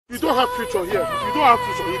You don't have future here. You don't have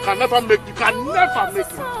future. You can never make it. You can never make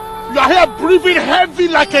it. You are here breathing heavy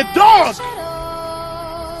like a dog.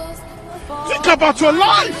 Think about your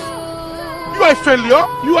life. You are a failure.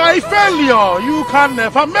 You are a failure. You can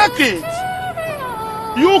never make it.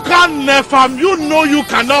 You can never. You know you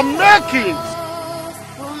cannot make it.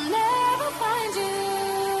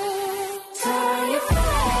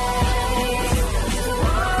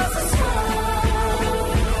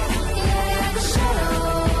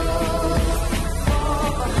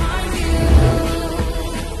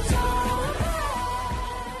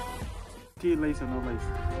 Lace or no lace?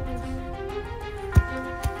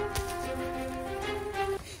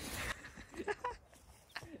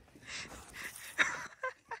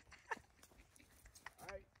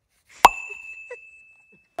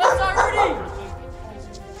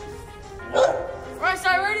 Rest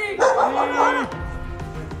ready?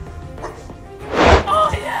 Oh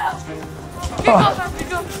yeah!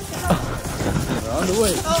 Pick up. We're on the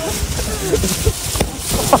way.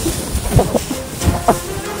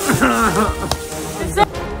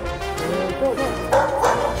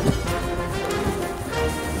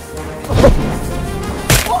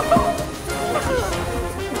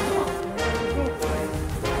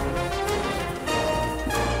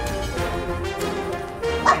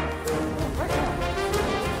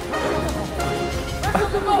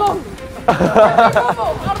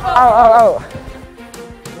 Ow.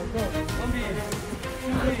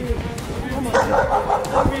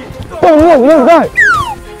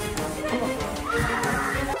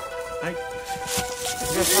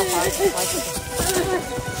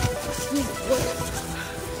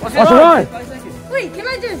 What's wrong? Wait, can I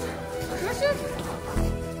shoot?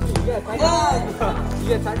 Oh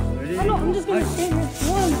no, I'm just gonna stand here.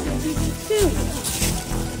 1, 2.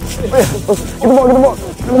 Get the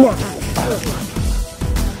ball.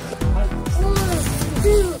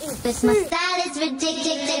 This my style is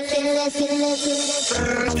ridiculous.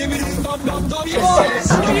 Give me this dum.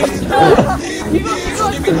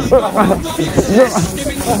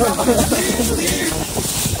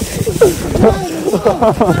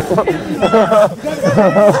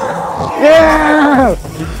 Yeah!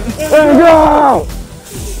 There we go!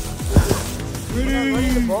 Ready?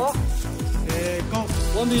 Go.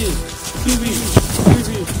 1B, 2B, 3B,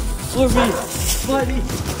 4B, 5B.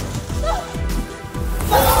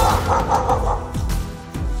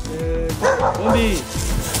 1B,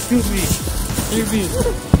 2B, 3B,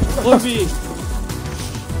 4B.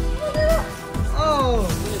 Oh!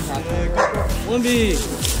 1B,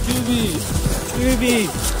 2B, 3B,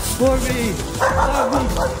 4B, 5B.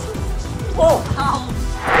 Oh!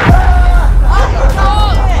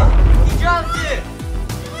 He dropped it!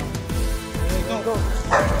 Go.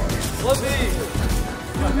 1B,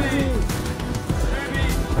 2B, 3B,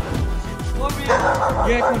 4B.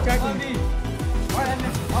 Yeah, contract me.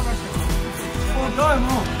 Oh, go,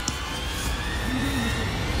 move.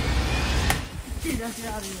 That's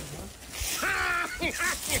out of here, bro. You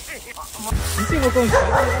see what's going on?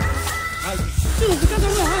 Shoot, because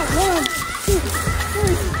I'm not 1, 2,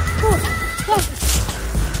 3, 4, 5.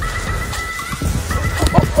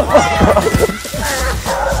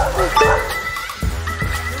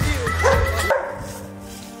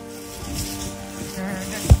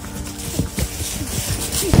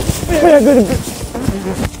 Good.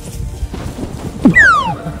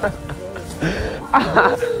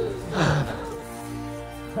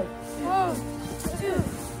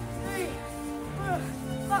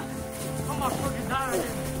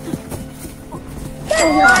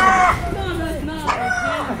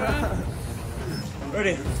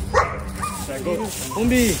 Ready? Set, go.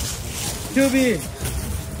 1B, 2B,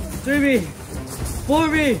 3B,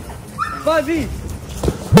 4B, 5B.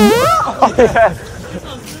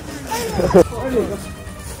 Ready?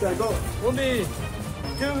 Set, go. 1B,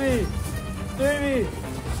 2B, 3B,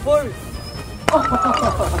 4B.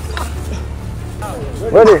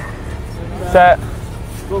 Ready? Set.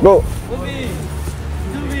 Go. 1B,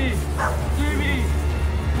 2B, 3B,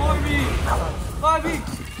 4B, 5B.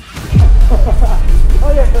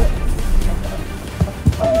 Oh yeah.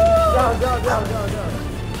 Down.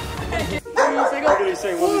 What did he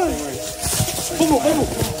say? Boom.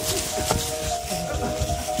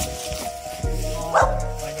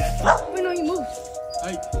 Wait, no, you moved.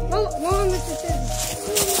 Hey. No, Mr. Seven.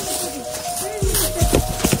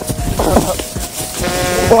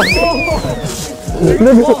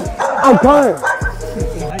 I'm coming.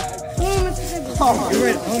 You're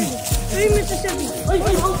ready. Hey, Mr. Seven.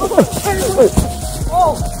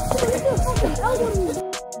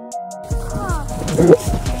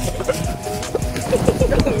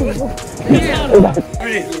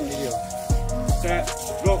 Ready? Set.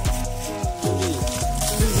 Go.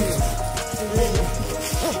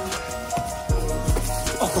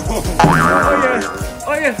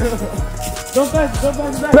 pass. Don't pass it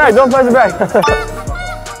back. Back, don't pass it back.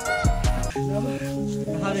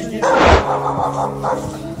 How they get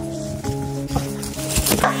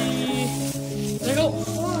There you go.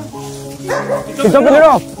 He's jumping it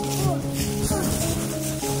off.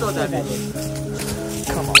 Throw that bitch.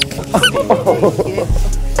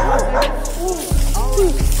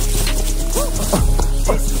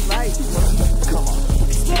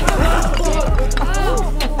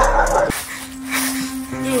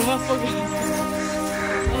 Dude, my fucking...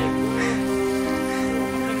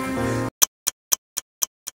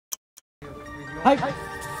 Hi.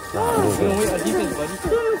 Wait, a defense, buddy. 2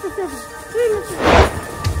 Mississippi. 3 Mississippi.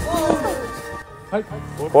 Hi.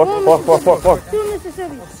 4. 2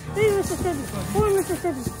 Mississippi. 3 Mississippi. 4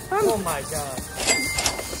 Mississippi. Oh my god.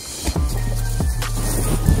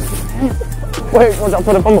 Wait, watch out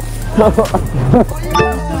for the fumble.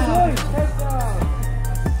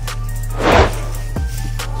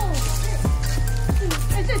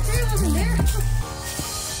 I said Trey wasn't there.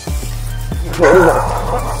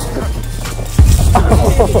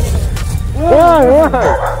 Run.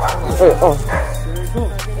 Wait, oh.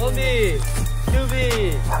 1B, 2B,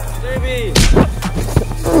 3B.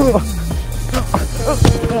 That's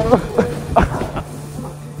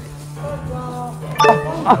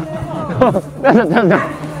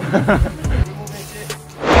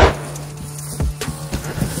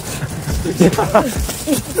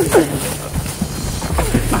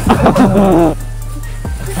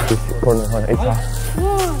corner, hold on, 8 times.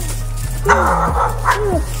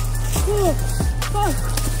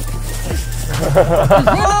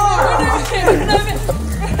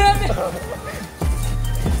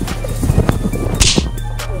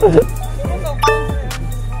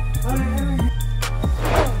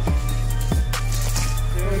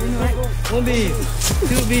 1B,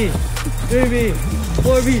 2B, 3B,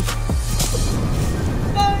 4B.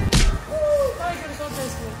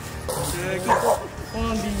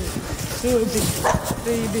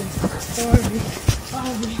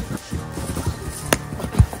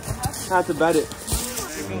 That's about it.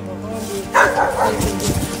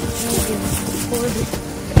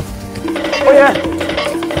 Oh yeah.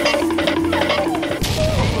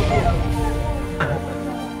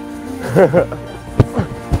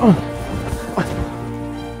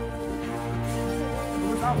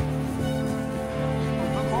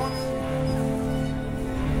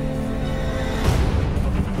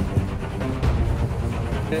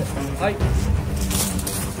 Hi.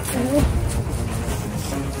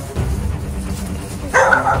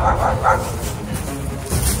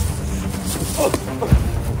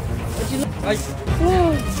 Hi.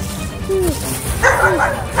 1, 2, 3,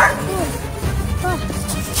 4, 5.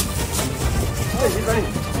 He's ready.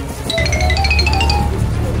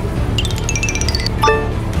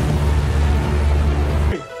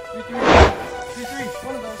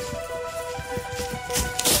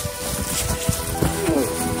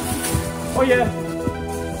 Oh yeah.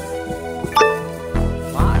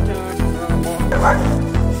 My turn.